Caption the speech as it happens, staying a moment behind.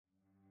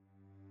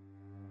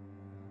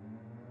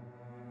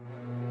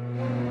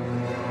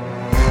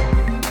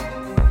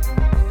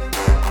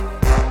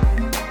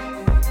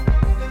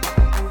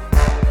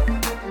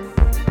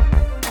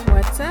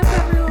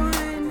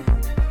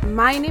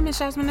My name is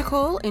Jasmine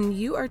Nicole, and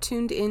you are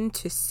tuned in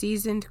to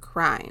Seasoned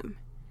Crime.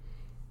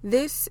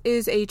 This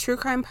is a true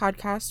crime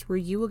podcast where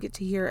you will get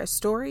to hear a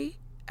story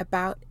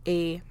about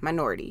a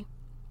minority.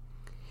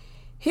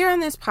 Here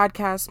on this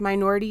podcast,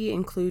 minority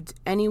includes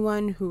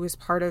anyone who is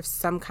part of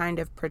some kind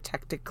of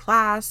protected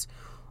class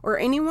or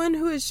anyone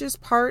who is just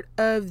part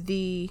of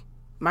the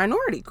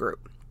minority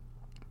group.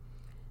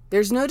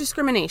 There's no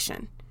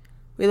discrimination.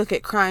 We look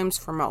at crimes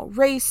from all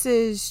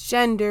races,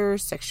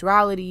 genders,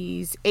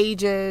 sexualities,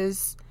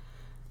 ages.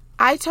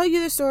 I tell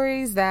you the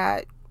stories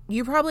that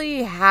you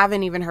probably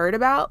haven't even heard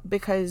about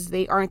because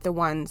they aren't the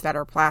ones that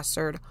are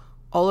plastered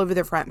all over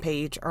the front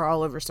page or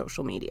all over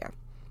social media.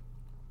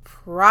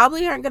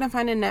 Probably aren't going to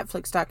find a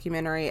Netflix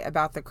documentary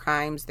about the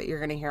crimes that you're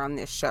going to hear on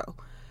this show,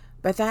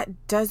 but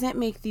that doesn't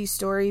make these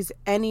stories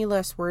any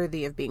less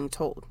worthy of being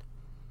told.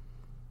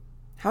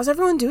 How's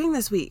everyone doing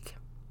this week?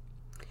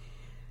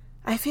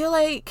 I feel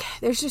like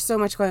there's just so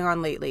much going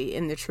on lately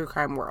in the true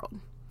crime world.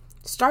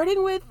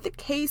 Starting with the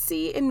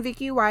Casey and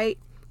Vicky White,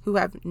 who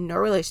have no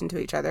relation to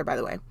each other, by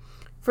the way.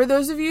 For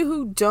those of you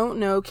who don't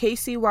know,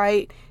 Casey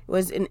White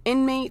was an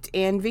inmate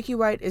and Vicky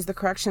White is the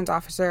corrections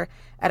officer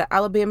at an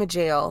Alabama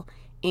jail,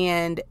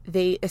 and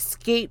they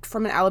escaped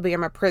from an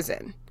Alabama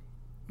prison.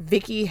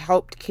 Vicky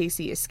helped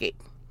Casey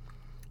escape.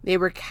 They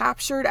were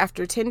captured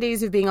after 10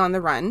 days of being on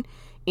the run,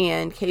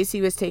 and Casey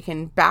was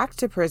taken back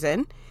to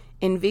prison,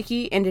 and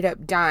Vicky ended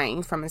up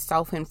dying from a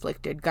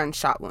self-inflicted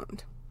gunshot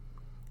wound.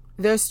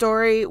 The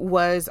story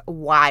was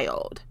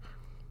wild.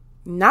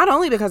 Not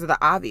only because of the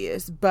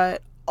obvious,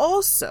 but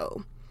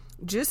also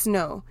just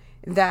know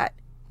that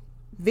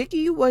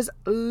Vicky was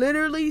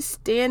literally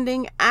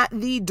standing at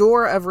the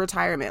door of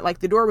retirement. Like,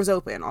 the door was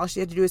open. All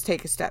she had to do was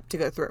take a step to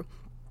go through.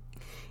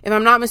 If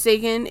I'm not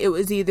mistaken, it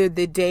was either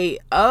the day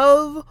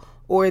of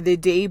or the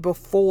day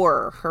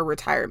before her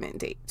retirement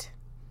date.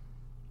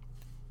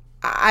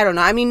 I don't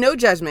know. I mean, no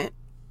judgment.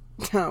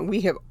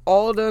 We have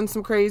all done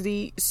some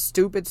crazy,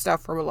 stupid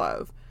stuff for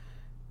love.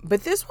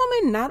 But this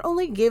woman not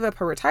only gave up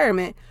her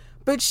retirement,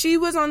 but she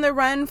was on the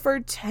run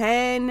for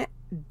 10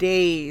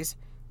 days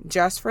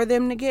just for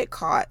them to get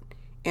caught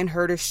and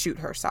her to shoot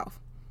herself.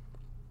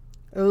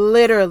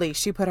 Literally,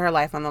 she put her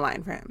life on the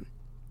line for him.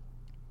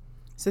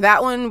 So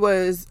that one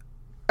was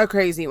a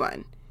crazy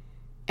one.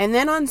 And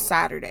then on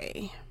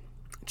Saturday,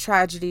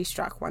 tragedy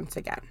struck once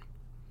again.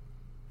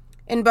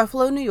 In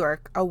Buffalo, New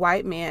York, a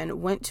white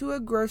man went to a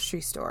grocery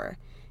store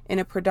in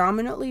a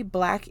predominantly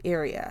black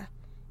area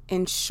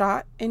and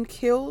shot and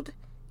killed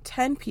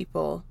 10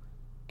 people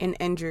and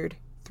injured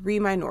 3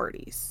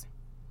 minorities.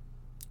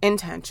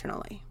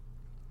 Intentionally.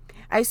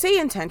 I say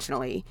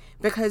intentionally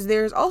because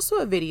there's also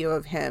a video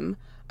of him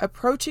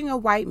approaching a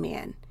white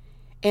man,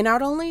 and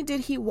not only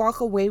did he walk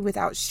away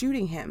without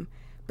shooting him,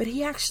 but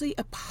he actually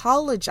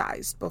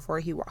apologized before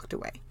he walked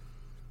away.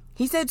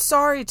 He said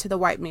sorry to the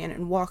white man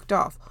and walked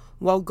off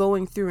while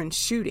going through and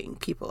shooting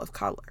people of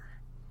color.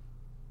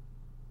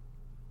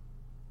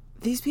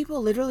 These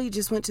people literally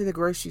just went to the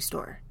grocery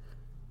store,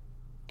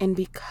 and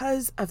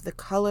because of the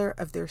color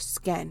of their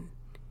skin,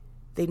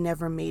 they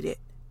never made it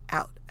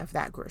out of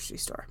that grocery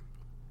store.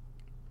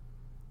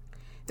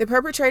 The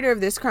perpetrator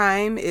of this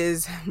crime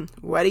is,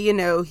 what do you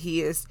know,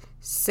 he is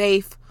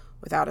safe,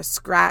 without a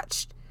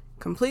scratch,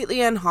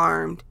 completely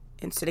unharmed,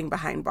 and sitting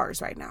behind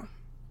bars right now.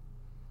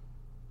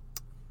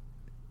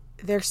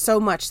 There's so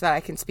much that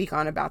I can speak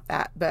on about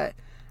that, but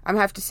I'm going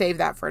to have to save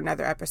that for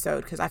another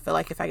episode because I feel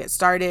like if I get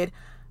started,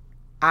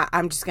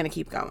 I'm just going to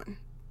keep going.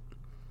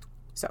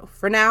 So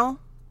for now,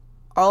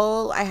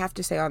 all I have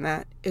to say on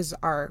that is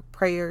our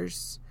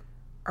prayers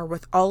are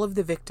with all of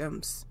the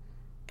victims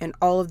and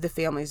all of the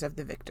families of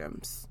the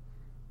victims.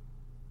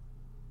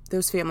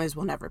 Those families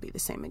will never be the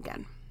same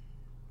again.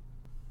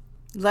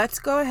 Let's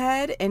go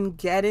ahead and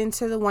get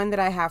into the one that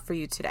I have for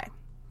you today.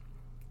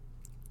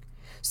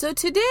 So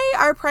today,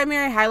 our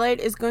primary highlight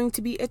is going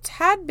to be a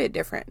tad bit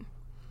different.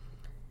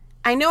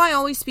 I know I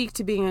always speak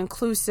to being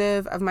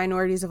inclusive of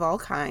minorities of all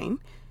kind,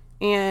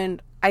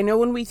 and I know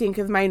when we think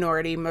of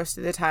minority, most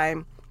of the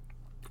time,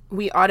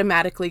 we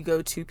automatically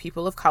go to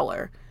people of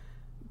color.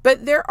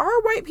 But there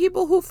are white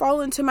people who fall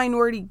into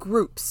minority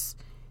groups.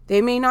 They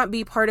may not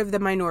be part of the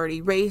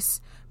minority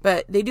race,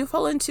 but they do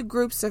fall into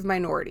groups of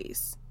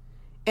minorities.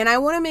 And I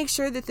want to make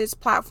sure that this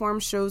platform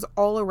shows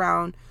all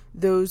around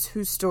those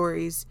whose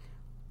stories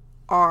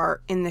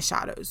are in the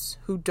shadows,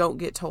 who don't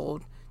get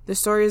told, the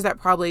stories that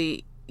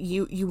probably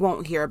you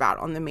won't hear about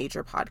on the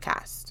major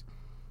podcast.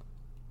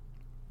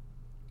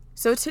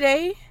 So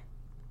today,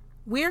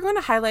 we are going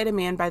to highlight a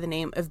man by the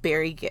name of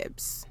Barry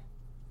Gibbs.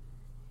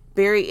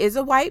 Barry is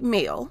a white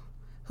male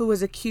who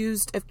was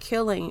accused of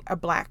killing a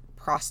black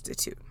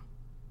prostitute.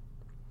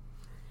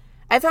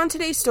 I found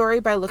today's story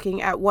by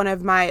looking at one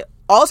of my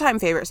all-time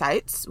favorite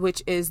sites,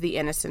 which is the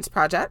Innocence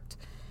Project.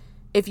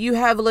 If you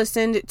have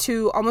listened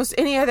to almost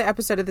any other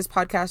episode of this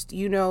podcast,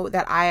 you know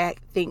that I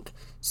think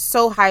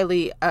so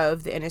highly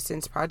of the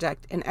Innocence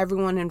Project and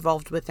everyone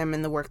involved with them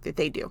in the work that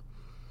they do.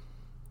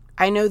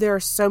 I know there are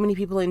so many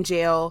people in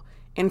jail,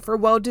 and for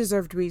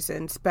well-deserved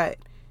reasons, but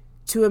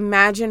to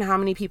imagine how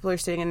many people are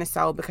sitting in a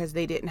cell because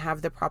they didn't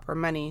have the proper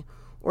money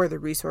or the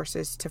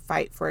resources to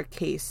fight for a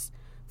case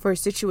for a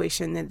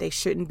situation that they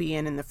shouldn't be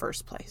in the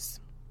first place.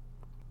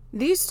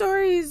 These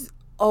stories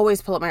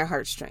always pull at my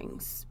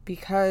heartstrings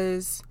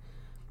because,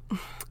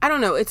 I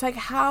don't know, it's like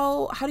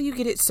how do you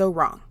get it so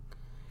wrong?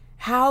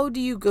 How do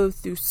you go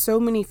through so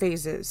many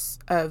phases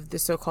of the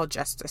so-called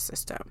justice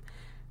system?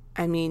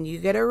 I mean, you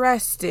get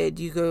arrested,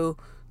 you go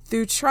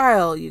through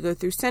trial, you go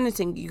through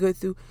sentencing, you go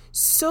through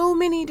so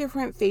many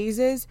different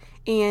phases.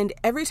 And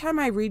every time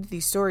I read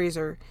these stories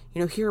or,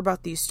 hear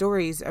about these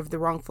stories of the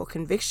wrongful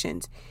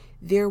convictions,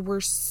 there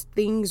were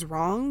things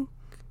wrong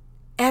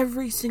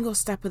every single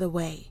step of the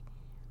way.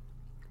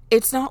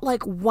 It's not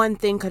like one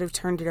thing could have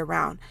turned it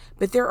around,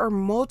 but there are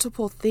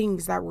multiple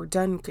things that were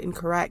done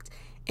incorrect.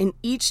 And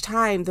each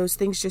time those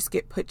things just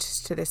get put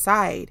to the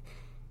side.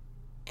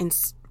 And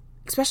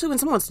especially when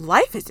someone's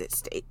life is at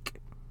stake.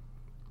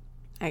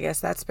 I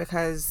guess that's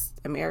because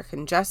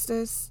American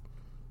justice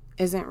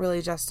isn't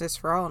really justice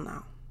for all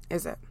now,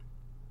 is it?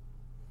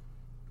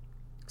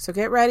 So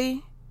get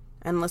ready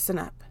and listen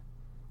up,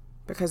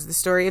 because the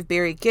story of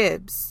Barry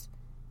Gibbs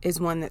is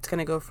one that's going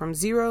to go from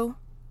 0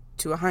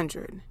 to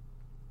 100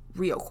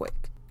 real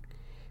quick.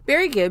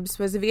 Barry Gibbs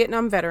was a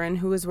Vietnam veteran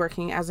who was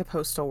working as a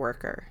postal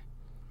worker.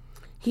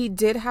 He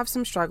did have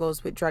some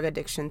struggles with drug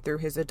addiction through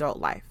his adult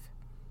life.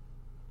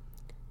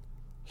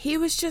 He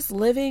was just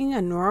living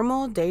a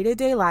normal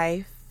day-to-day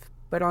life,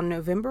 but on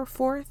November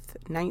 4th,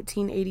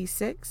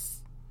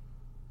 1986,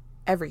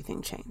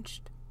 everything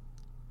changed.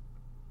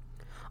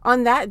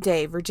 On that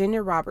day,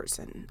 Virginia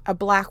Robertson, a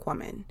black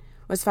woman,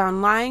 was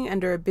found lying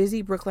under a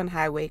busy Brooklyn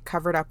highway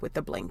covered up with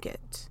a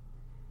blanket.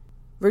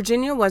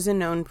 Virginia was a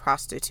known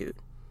prostitute,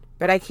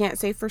 but I can't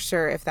say for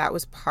sure if that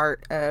was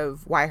part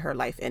of why her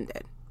life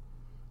ended.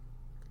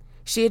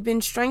 She had been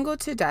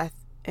strangled to death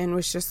and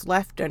was just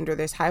left under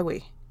this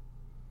highway.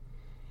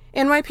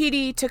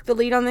 NYPD took the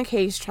lead on the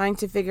case, trying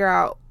to figure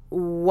out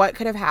what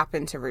could have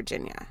happened to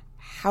Virginia.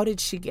 How did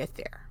she get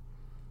there?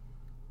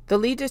 The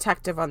lead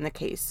detective on the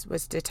case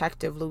was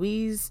Detective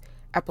Luis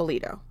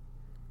Ippolito.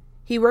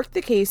 He worked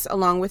the case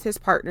along with his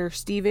partner,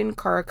 Stephen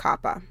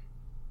Caracappa.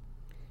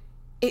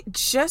 It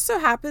just so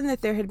happened that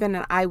there had been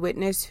an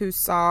eyewitness who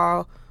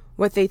saw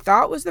what they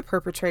thought was the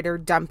perpetrator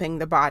dumping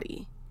the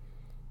body.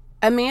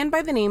 A man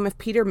by the name of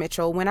Peter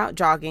Mitchell went out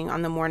jogging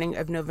on the morning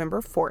of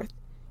November 4th,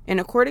 and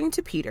according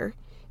to Peter,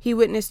 he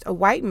witnessed a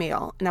white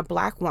male and a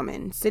black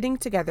woman sitting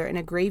together in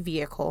a gray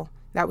vehicle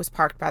that was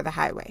parked by the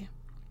highway.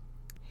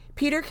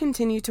 Peter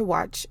continued to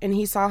watch, and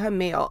he saw a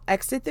male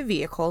exit the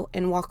vehicle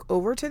and walk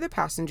over to the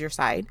passenger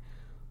side,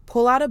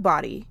 pull out a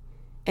body,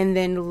 and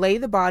then lay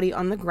the body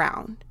on the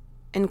ground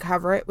and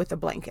cover it with a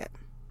blanket.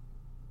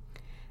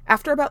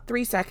 After about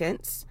 3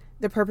 seconds,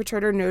 the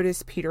perpetrator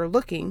noticed Peter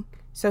looking,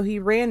 so he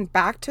ran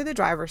back to the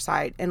driver's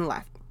side and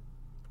left.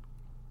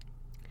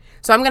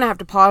 So I'm going to have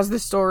to pause the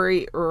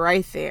story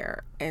right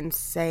there and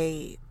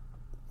say,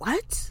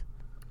 what?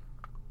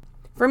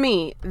 For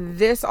me,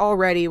 this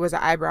already was an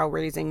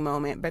eyebrow-raising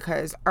moment,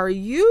 because are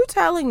you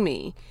telling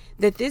me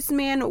that this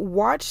man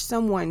watched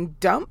someone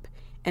dump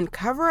and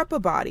cover up a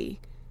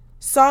body,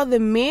 saw the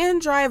man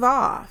drive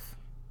off,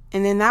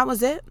 and then that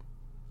was it?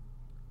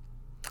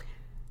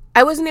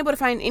 I wasn't able to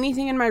find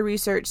anything in my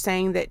research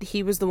saying that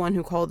he was the one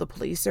who called the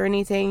police or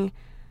anything.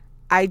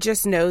 I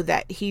just know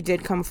that he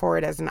did come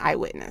forward as an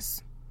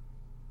eyewitness.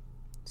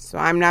 So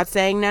I'm not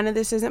saying none of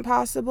this isn't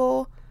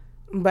possible,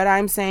 but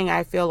I'm saying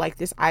I feel like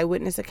this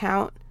eyewitness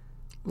account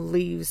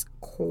leaves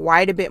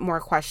quite a bit more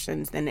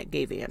questions than it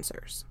gave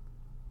answers.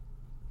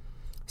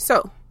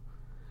 So,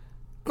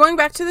 going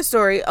back to the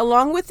story,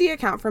 along with the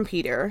account from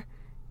Peter,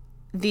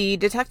 the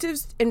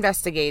detectives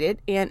investigated,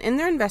 and in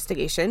their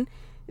investigation,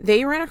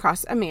 they ran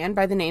across a man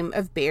by the name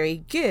of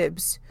Barry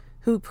Gibbs,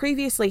 who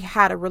previously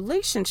had a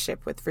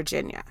relationship with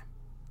Virginia.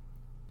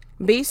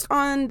 Based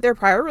on their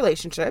prior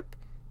relationship,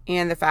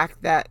 and the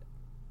fact that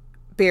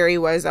Barry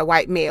was a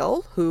white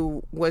male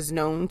who was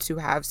known to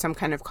have some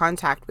kind of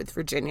contact with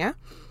Virginia,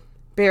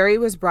 Barry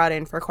was brought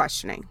in for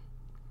questioning.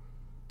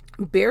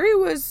 Barry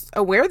was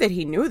aware that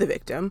he knew the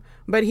victim,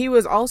 but he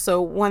was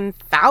also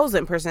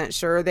 1,000%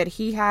 sure that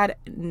he had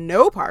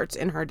no parts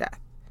in her death.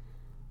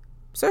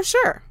 So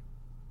sure,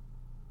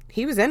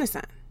 he was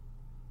innocent.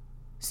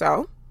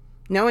 So,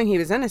 knowing he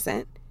was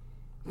innocent,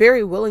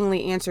 Barry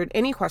willingly answered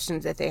any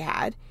questions that they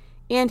had,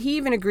 and he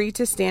even agreed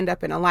to stand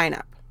up in a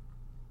lineup.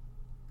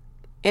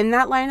 In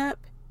that lineup,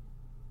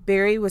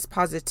 Barry was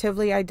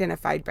positively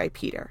identified by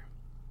Peter.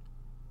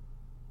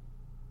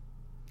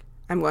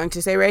 I'm going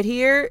to say right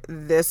here,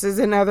 this is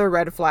another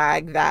red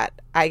flag that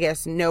I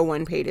guess no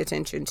one paid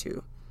attention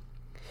to.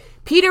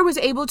 Peter was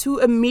able to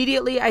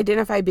immediately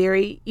identify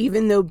Barry,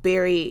 even though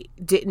Barry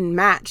didn't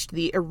match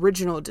the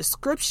original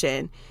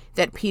description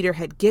that Peter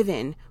had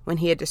given when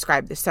he had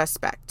described the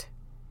suspect.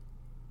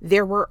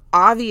 There were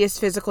obvious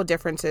physical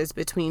differences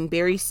between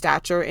Barry's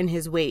stature and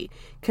his weight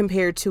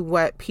compared to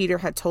what Peter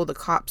had told the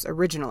cops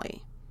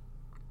originally.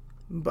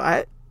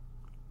 But,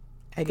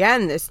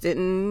 again, this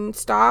didn't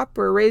stop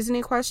or raise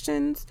any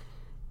questions.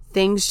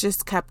 things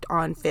just kept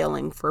on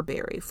failing for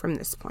Barry from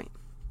this point.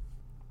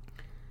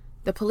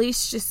 The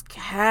police just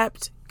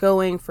kept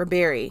going for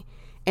Barry.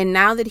 And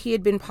now that he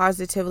had been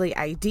positively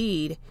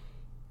ID'd,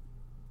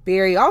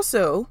 Barry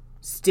also,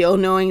 still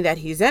knowing that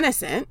he's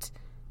innocent,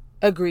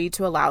 agreed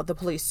to allow the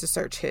police to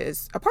search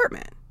his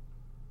apartment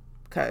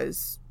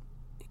because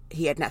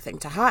he had nothing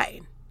to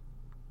hide.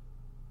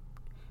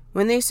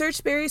 When they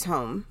searched Barry's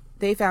home,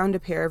 they found a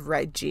pair of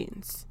red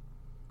jeans.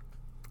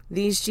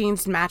 These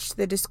jeans matched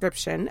the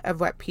description of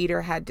what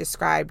Peter had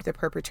described the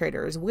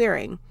perpetrator as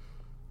wearing.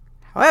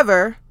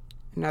 However,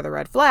 another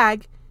red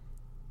flag,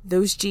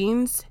 those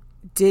jeans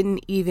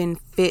didn't even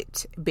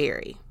fit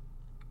Barry.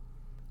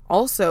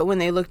 Also, when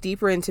they looked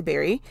deeper into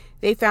Barry,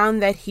 they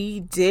found that he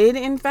did,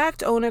 in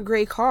fact, own a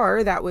gray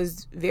car that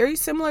was very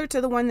similar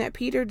to the one that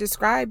Peter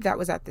described that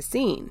was at the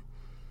scene.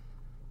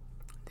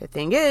 The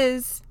thing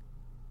is,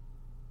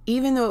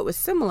 even though it was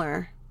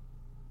similar,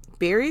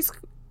 Barry's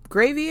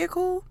gray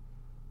vehicle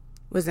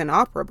was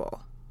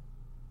inoperable.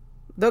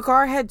 The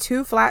car had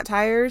 2 flat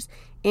tires,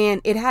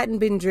 and it hadn't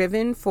been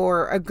driven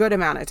for a good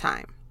amount of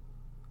time.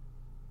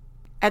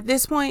 At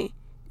this point,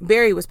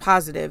 Barry was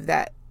positive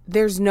that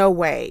there's no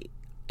way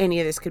any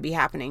of this could be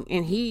happening,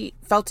 and he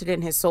felt it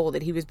in his soul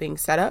that he was being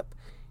set up,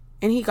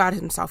 and he got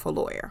himself a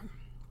lawyer.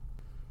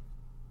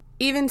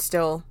 Even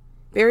still,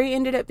 Barry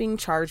ended up being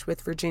charged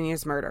with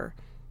Virginia's murder,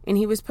 and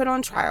he was put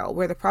on trial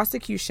where the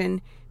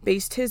prosecution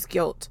based his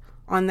guilt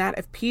on that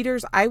of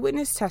Peter's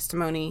eyewitness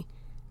testimony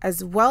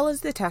as well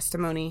as the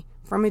testimony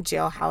from a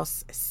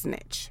jailhouse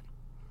snitch.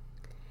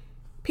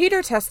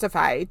 Peter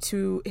testified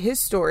to his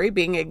story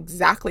being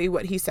exactly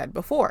what he said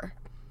before.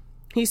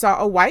 He saw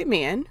a white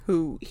man,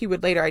 who he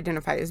would later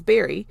identify as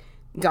Barry,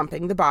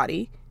 dumping the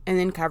body and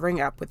then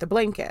covering up with a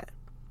blanket.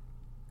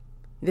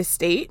 The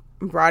state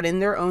brought in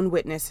their own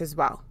witness as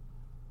well.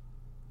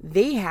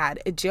 They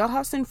had a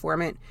jailhouse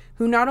informant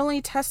who not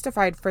only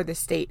testified for the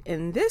state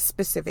in this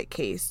specific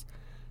case,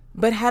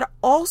 but had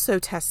also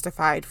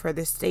testified for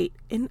the state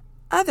in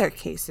other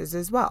cases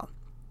as well.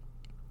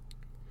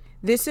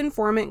 This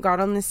informant got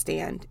on the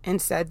stand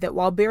and said that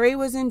while Barry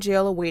was in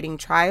jail awaiting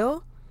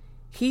trial,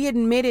 he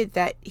admitted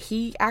that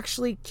he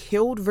actually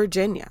killed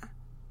Virginia.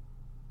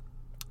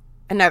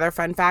 Another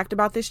fun fact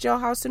about this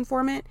jailhouse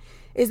informant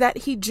is that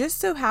he just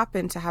so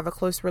happened to have a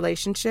close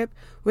relationship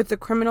with the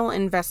criminal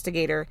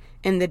investigator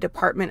in the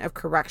Department of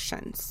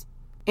Corrections,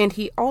 and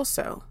he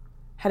also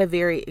had a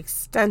very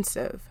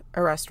extensive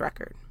arrest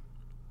record.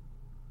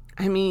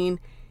 I mean,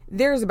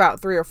 there's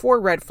about 3 or 4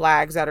 red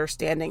flags that are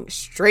standing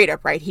straight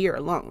up right here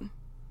alone.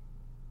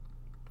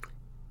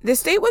 The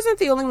state wasn't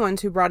the only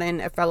ones who brought in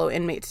a fellow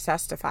inmate to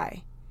testify.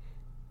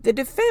 The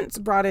defense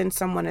brought in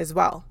someone as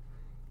well,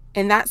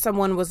 and that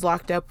someone was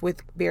locked up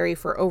with Barry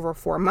for over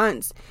 4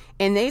 months,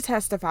 and they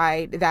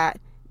testified that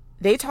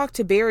they talked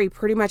to Barry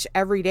pretty much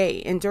every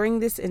day, and during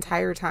this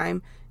entire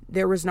time,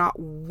 there was not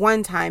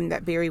one time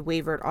that Barry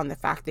wavered on the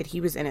fact that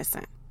he was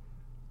innocent.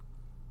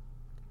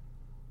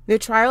 The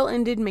trial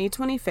ended May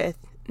 25th,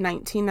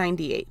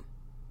 1998,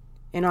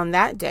 and on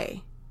that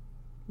day,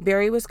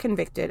 Barry was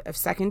convicted of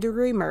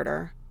second-degree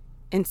murder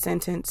and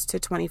sentenced to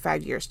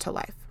 25 years to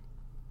life.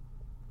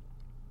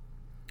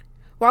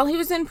 While he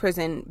was in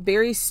prison,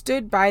 Barry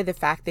stood by the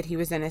fact that he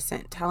was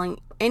innocent,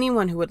 telling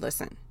anyone who would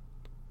listen.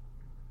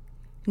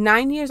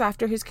 9 years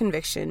after his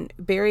conviction,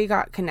 Barry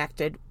got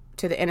connected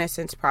to the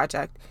Innocence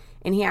Project,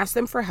 and he asked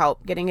them for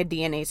help getting a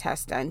DNA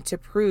test done to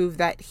prove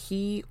that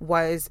he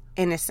was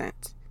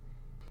innocent.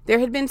 There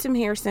had been some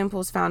hair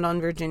samples found on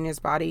Virginia's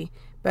body,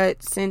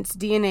 but since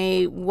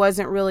DNA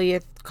wasn't really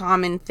a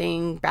common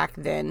thing back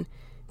then,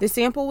 the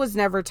sample was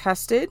never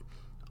tested.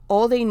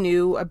 All they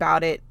knew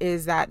about it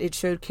is that it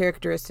showed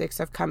characteristics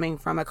of coming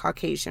from a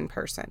Caucasian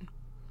person.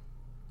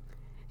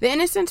 The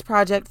Innocence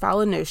Project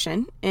filed a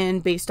notion,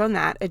 and based on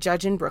that, a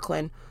judge in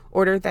Brooklyn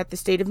ordered that the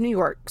state of New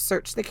York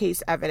search the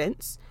case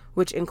evidence,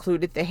 which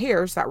included the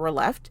hairs that were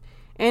left,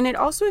 and it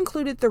also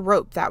included the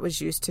rope that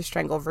was used to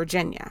strangle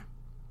Virginia.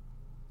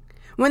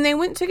 When they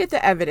went to get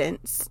the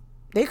evidence,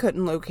 they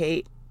couldn't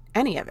locate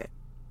any of it.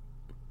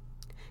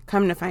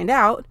 Come to find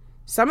out,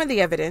 some of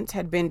the evidence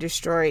had been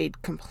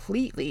destroyed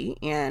completely,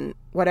 and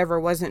whatever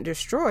wasn't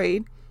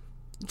destroyed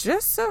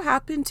just so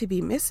happened to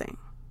be missing.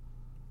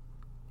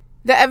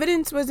 The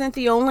evidence wasn't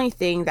the only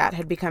thing that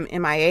had become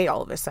MIA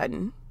all of a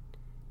sudden.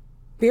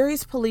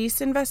 Barry's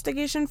police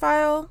investigation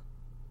file,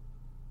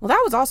 well,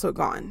 that was also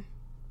gone.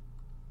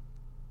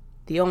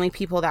 The only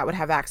people that would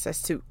have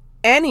access to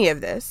any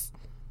of this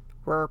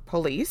were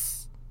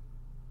police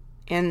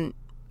and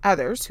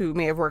others who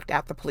may have worked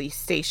at the police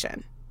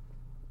station.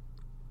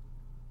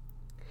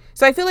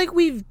 So I feel like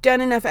we've done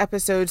enough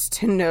episodes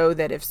to know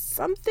that if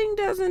something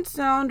doesn't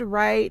sound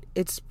right,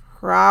 it's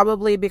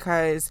probably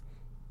because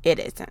it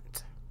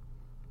isn't.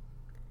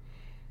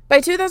 By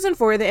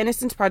 2004, the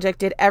Innocence Project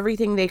did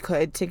everything they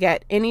could to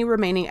get any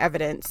remaining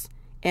evidence,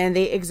 and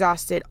they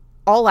exhausted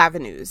all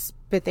avenues,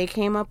 but they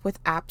came up with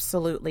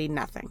absolutely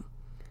nothing.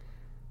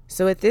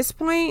 So at this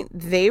point,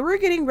 they were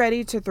getting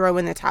ready to throw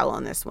in the towel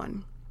on this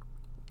one.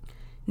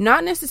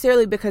 Not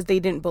necessarily because they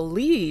didn't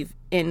believe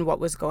in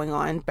what was going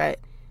on, but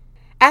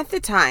at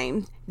the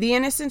time, the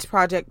Innocence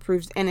Project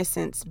proves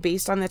innocence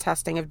based on the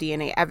testing of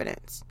DNA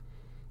evidence.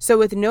 So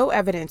with no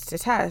evidence to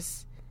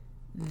test,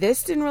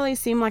 this didn't really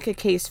seem like a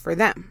case for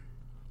them.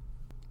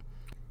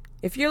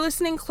 If you're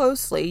listening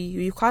closely,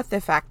 you caught the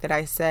fact that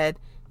I said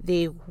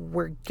they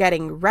were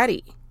getting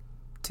ready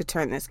to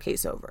turn this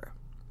case over.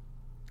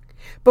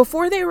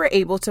 Before they were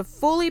able to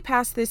fully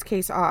pass this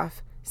case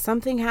off,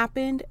 something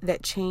happened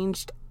that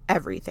changed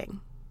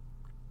everything.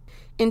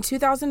 In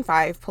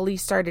 2005,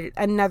 police started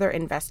another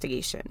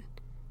investigation.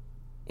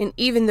 And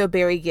even though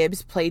Barry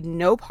Gibbs played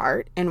no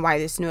part in why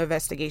this new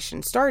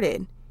investigation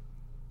started,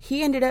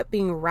 he ended up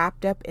being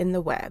wrapped up in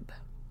the web.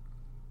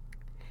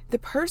 The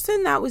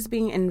person that was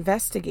being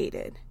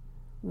investigated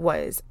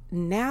was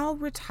now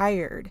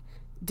retired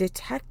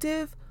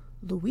Detective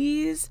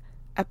Luis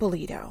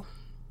Ippolito.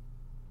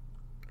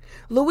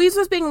 Luis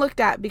was being looked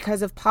at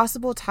because of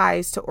possible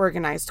ties to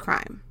organized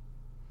crime.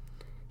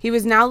 He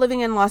was now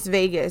living in Las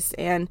Vegas,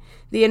 and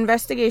the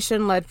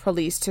investigation led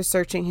police to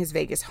searching his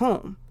Vegas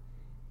home.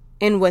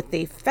 And what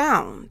they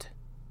found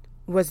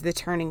was the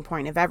turning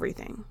point of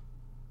everything.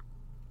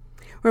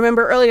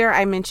 Remember earlier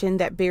I mentioned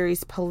that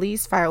Barry's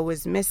police file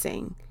was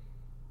missing,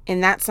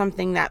 and that's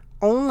something that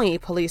only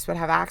police would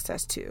have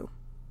access to.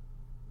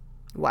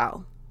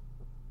 Well,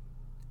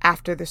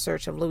 after the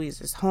search of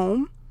Luis's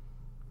home,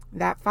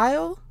 that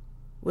file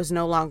was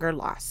no longer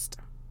lost.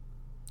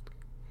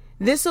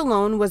 This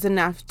alone was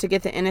enough to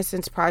get the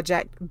Innocence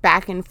Project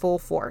back in full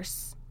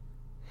force.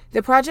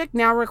 The project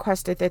now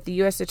requested that the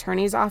U.S.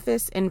 Attorney's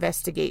Office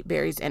investigate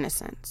Barry's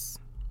innocence.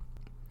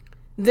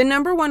 The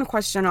number one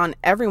question on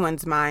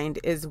everyone's mind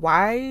is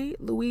why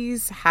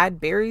Luis had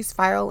Barry's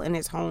file in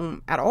his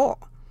home at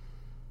all.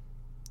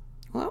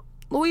 Well,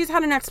 Luis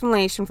had an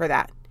explanation for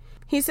that.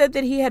 He said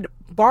that he had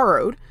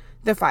borrowed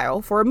the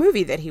file for a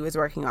movie that he was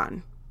working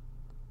on.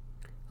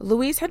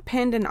 Luis had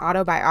penned an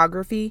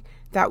autobiography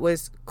that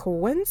was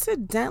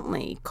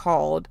coincidentally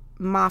called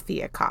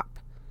Mafia Cop,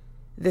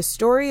 the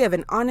story of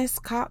an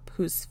honest cop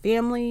whose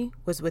family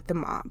was with the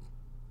mob.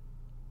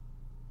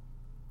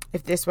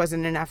 If this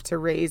wasn't enough to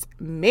raise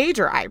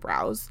major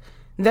eyebrows,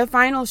 the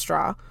final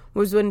straw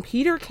was when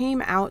Peter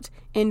came out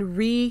and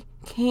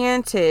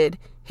recanted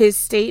his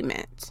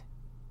statement.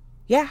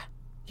 Yeah,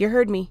 you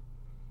heard me.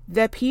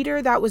 The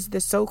Peter that was the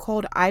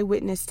so-called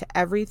eyewitness to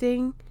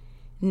everything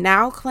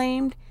now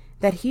claimed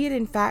that he had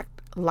in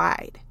fact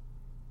lied.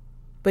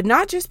 But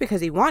not just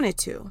because he wanted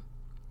to.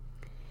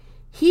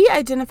 He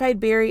identified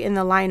Barry in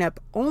the lineup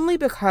only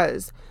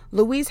because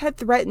Luis had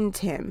threatened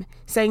him,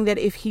 saying that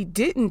if he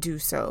didn't do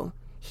so,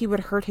 he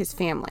would hurt his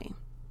family.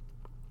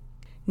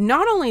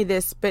 Not only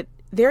this, but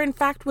there in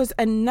fact was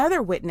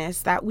another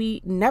witness that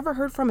we never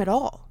heard from at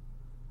all.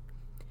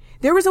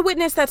 There was a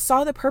witness that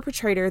saw the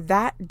perpetrator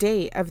that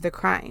day of the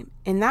crime,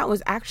 and that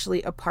was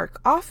actually a park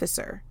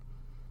officer.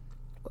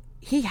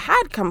 He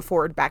had come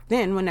forward back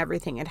then when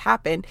everything had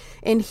happened,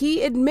 and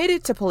he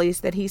admitted to police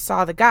that he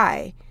saw the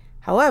guy.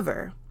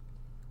 However,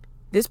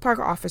 this park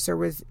officer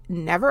was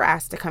never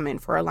asked to come in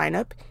for a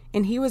lineup,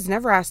 and he was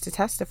never asked to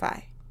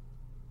testify.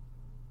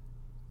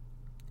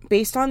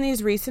 Based on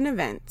these recent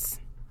events,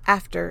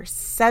 after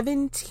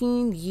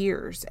 17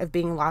 years of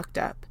being locked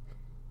up,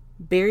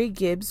 Barry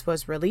Gibbs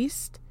was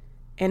released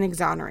and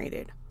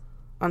exonerated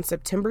on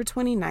September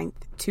 29th,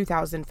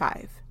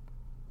 2005.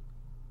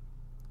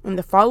 In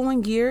the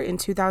following year, in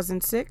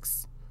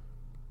 2006,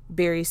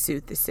 Barry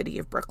sued the city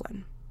of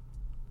Brooklyn.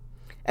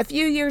 A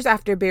few years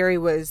after Barry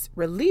was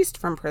released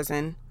from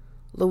prison,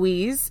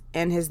 Luis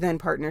and his then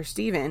partner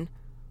Steven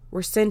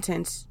were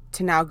sentenced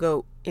to now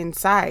go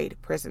inside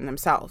prison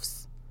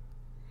themselves.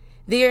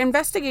 The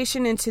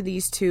investigation into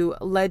these two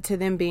led to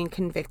them being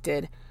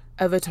convicted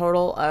of a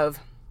total of,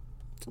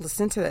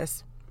 listen to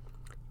this,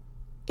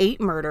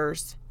 8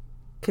 murders,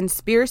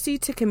 conspiracy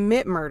to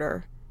commit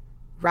murder,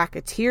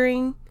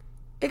 racketeering,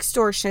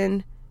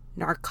 extortion,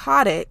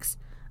 narcotics,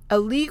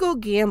 illegal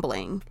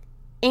gambling,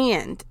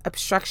 and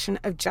obstruction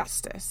of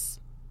justice.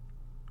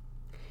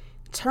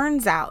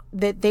 Turns out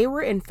that they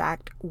were in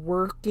fact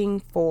working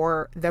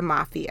for the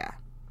mafia.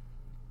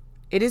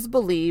 It is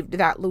believed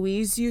that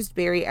Luis used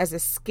Barry as a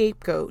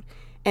scapegoat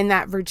and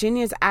that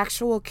Virginia's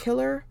actual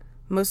killer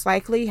most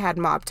likely had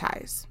mob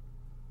ties.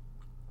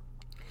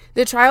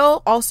 The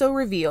trial also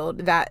revealed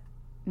that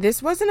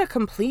this wasn't a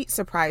complete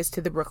surprise to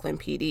the Brooklyn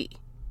PD.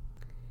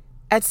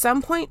 At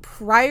some point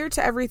prior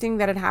to everything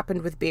that had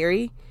happened with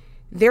Barry,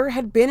 there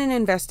had been an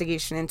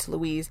investigation into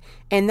Luis,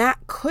 and that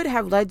could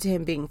have led to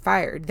him being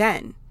fired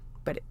then,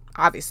 but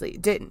obviously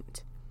it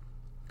didn't.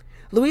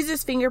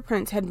 Luis's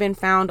fingerprints had been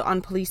found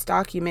on police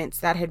documents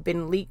that had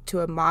been leaked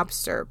to a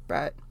mobster,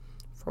 but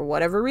for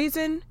whatever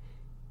reason,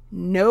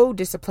 no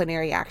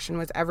disciplinary action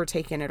was ever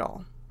taken at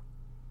all.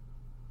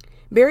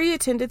 Barry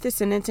attended the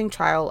sentencing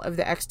trial of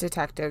the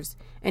ex-detectives,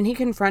 and he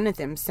confronted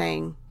them,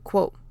 saying,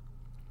 quote,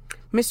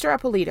 "Mr.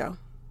 Ippolito,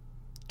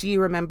 do you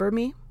remember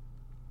me?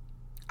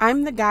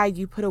 I'm the guy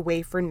you put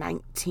away for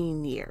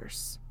 19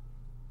 years.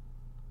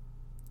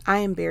 I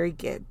am Barry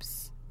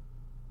Gibbs.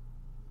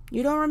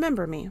 You don't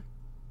remember me.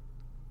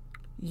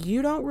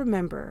 You don't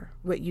remember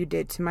what you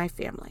did to my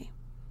family.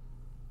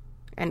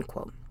 End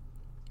quote.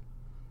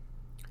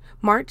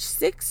 March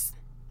 6,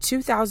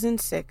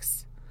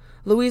 2006,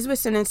 Louise was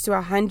sentenced to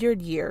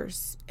 100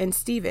 years, and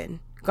Stephen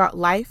got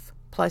life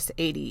plus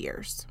 80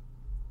 years.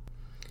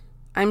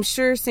 I'm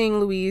sure seeing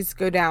Louise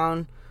go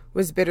down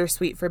was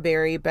bittersweet for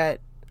Barry,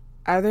 but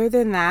other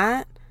than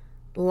that,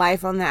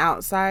 life on the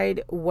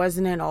outside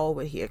wasn't at all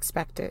what he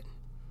expected.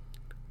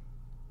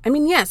 I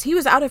mean, yes, he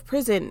was out of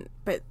prison,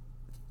 but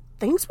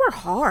things were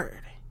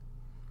hard.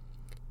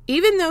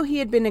 Even though he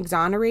had been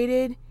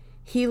exonerated,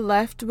 he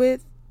left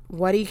with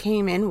what he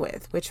came in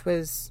with, which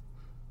was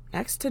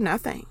next to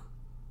nothing.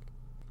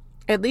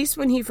 At least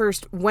when he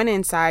first went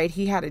inside,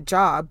 he had a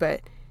job,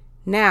 but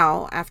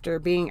now, after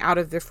being out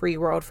of the free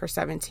world for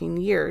 17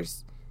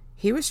 years,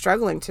 he was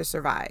struggling to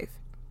survive.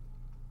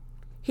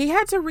 He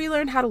had to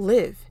relearn how to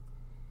live.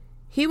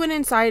 He went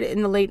inside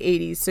in the late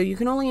 80s, so you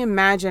can only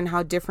imagine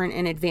how different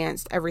and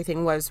advanced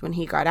everything was when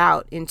he got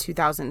out in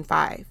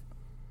 2005.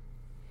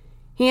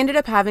 He ended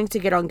up having to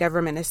get on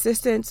government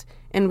assistance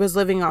and was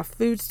living off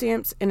food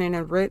stamps and in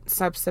a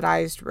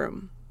rent-subsidized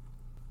room.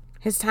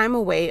 His time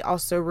away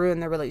also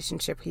ruined the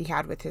relationship he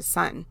had with his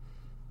son,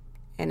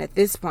 and at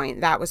this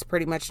point, that was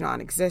pretty much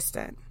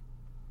non-existent.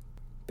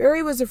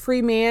 Barry was a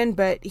free man,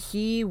 but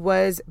he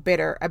was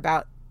bitter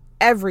about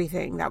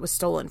everything that was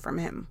stolen from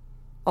him,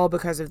 all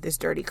because of this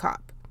dirty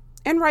cop,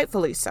 and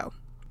rightfully so.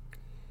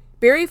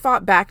 Barry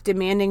fought back,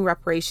 demanding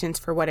reparations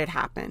for what had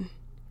happened.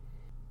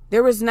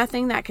 There was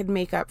nothing that could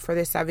make up for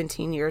the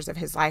 17 years of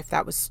his life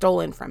that was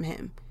stolen from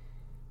him,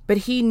 but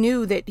he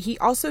knew that he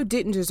also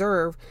didn't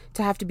deserve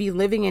to have to be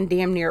living in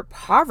damn near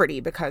poverty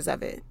because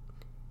of it.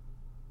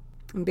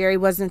 And Barry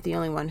wasn't the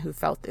only one who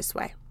felt this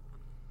way.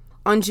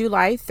 On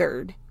July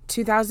 3rd,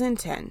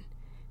 2010,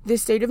 the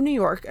state of New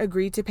York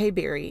agreed to pay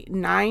Barry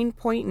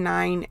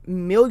 $9.9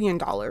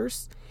 million,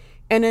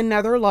 and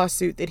another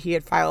lawsuit that he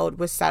had filed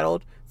was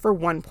settled for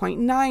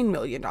 $1.9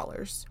 million.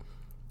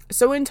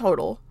 So in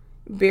total,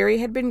 Barry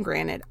had been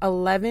granted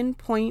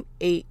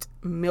 $11.8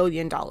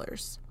 million.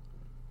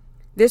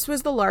 This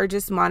was the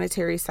largest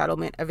monetary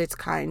settlement of its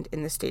kind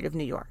in the state of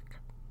New York.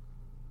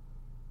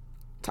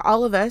 To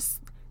all of us,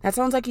 that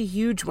sounds like a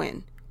huge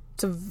win.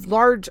 It's a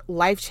large,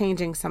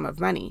 life-changing sum of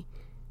money.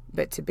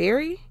 But to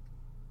Barry,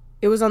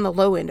 it was on the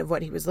low end of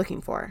what he was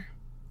looking for.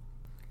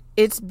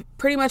 It's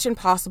pretty much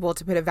impossible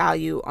to put a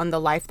value on the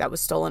life that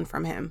was stolen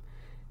from him,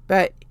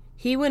 but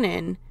he went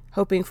in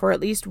hoping for at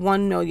least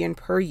 $1 million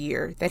per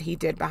year that he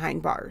did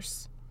behind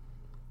bars.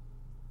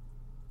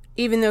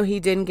 Even though he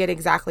didn't get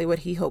exactly what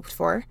he hoped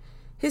for,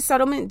 his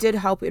settlement did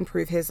help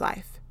improve his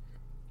life.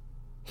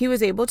 He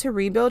was able to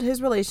rebuild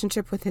his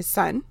relationship with his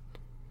son.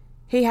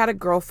 He had a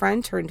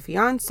girlfriend turned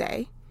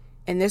fiance,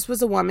 and this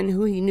was a woman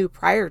who he knew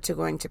prior to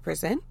going to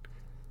prison.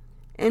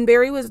 And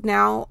Barry was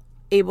now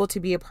able to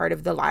be a part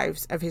of the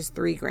lives of his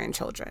 3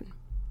 grandchildren.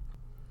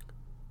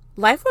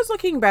 Life was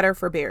looking better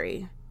for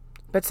Barry,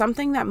 but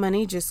something that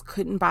money just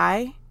couldn't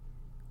buy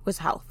was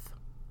health.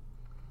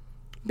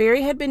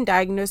 Barry had been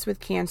diagnosed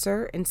with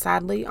cancer, and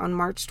sadly, on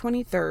March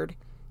 23rd,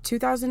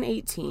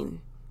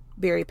 2018,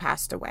 Barry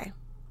passed away.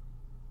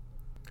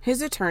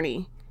 His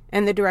attorney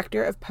and the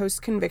director of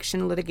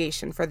post-conviction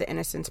litigation for the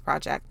Innocence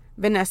Project,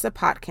 Vanessa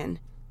Potkin,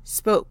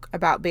 spoke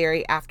about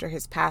Barry after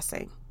his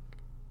passing.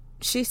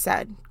 She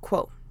said,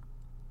 quote,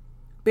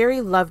 "Barry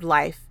loved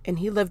life, and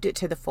he lived it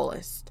to the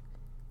fullest.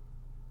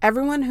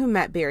 Everyone who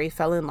met Barry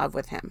fell in love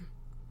with him.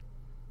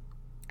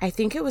 I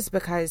think it was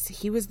because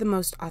he was the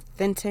most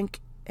authentic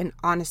and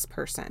honest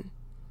person.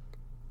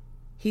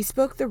 He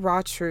spoke the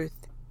raw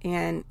truth,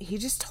 and he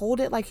just told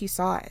it like he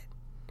saw it.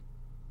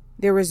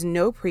 There was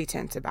no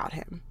pretense about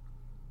him.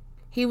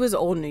 He was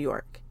old New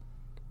York.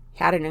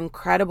 He had an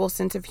incredible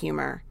sense of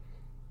humor,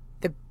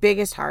 the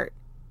biggest heart,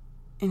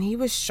 and he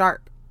was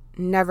sharp,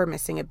 never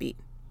missing a beat.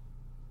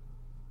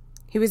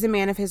 He was a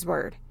man of his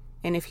word,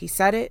 and if he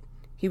said it,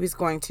 he was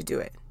going to do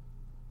it.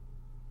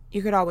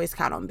 You could always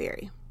count on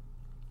Barry."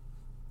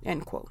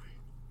 End quote.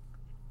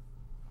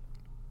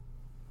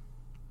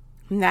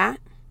 And that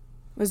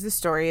was the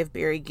story of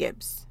Barry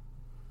Gibbs,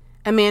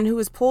 a man who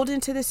was pulled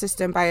into the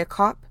system by a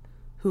cop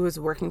who was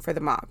working for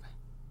the mob.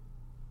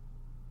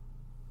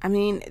 I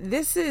mean,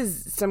 this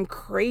is some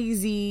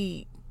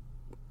crazy,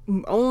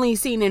 only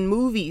seen in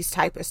movies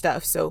type of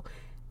stuff. So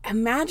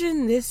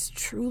imagine this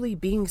truly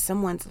being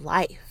someone's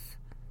life.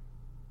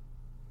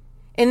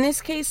 In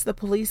this case, the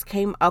police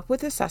came up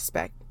with a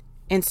suspect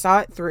and saw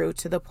it through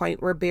to the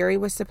point where Barry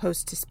was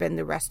supposed to spend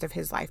the rest of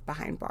his life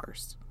behind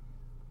bars.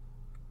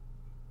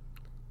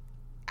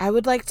 I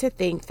would like to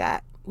think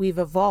that we've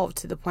evolved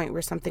to the point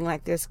where something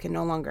like this can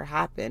no longer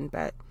happen,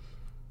 but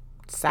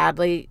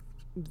sadly,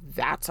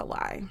 that's a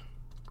lie.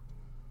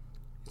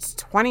 It's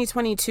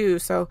 2022,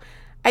 so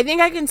I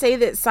think I can say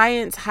that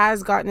science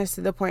has gotten us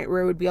to the point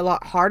where it would be a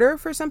lot harder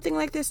for something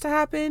like this to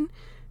happen,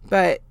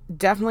 but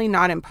definitely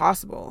not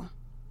impossible.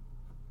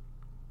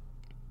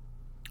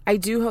 I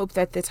do hope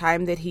that the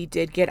time that he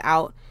did get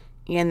out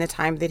and the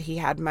time that he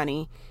had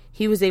money,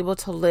 he was able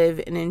to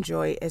live and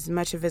enjoy as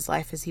much of his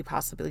life as he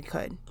possibly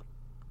could.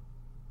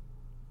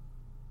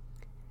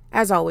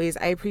 As always,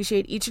 I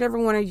appreciate each and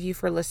every one of you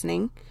for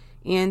listening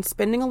and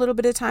spending a little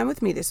bit of time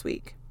with me this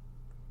week.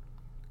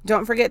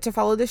 Don't forget to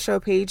follow the show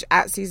page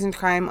at Seasoned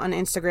Crime on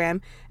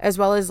Instagram, as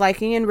well as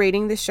liking and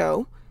rating the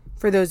show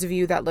for those of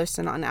you that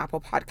listen on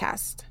Apple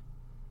Podcast.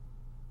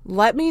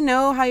 Let me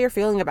know how you're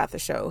feeling about the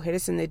show. Hit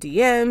us in the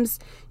DMs.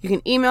 You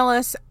can email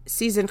us,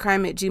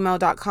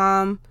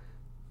 seasonedcrime@gmail.com.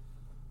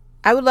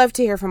 I would love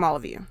to hear from all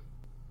of you.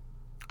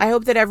 I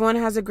hope that everyone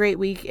has a great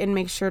week, and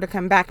make sure to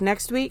come back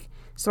next week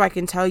so I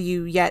can tell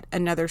you yet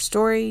another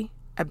story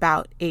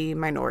about a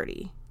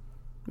minority.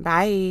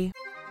 Bye.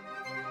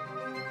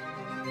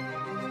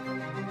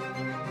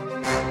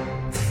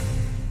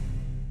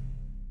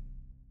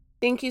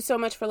 Thank you so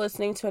much for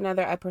listening to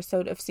another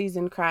episode of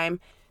Seasoned Crime.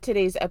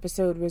 Today's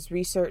episode was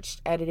researched,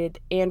 edited,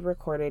 and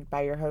recorded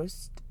by your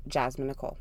host, Jasmine Nicole.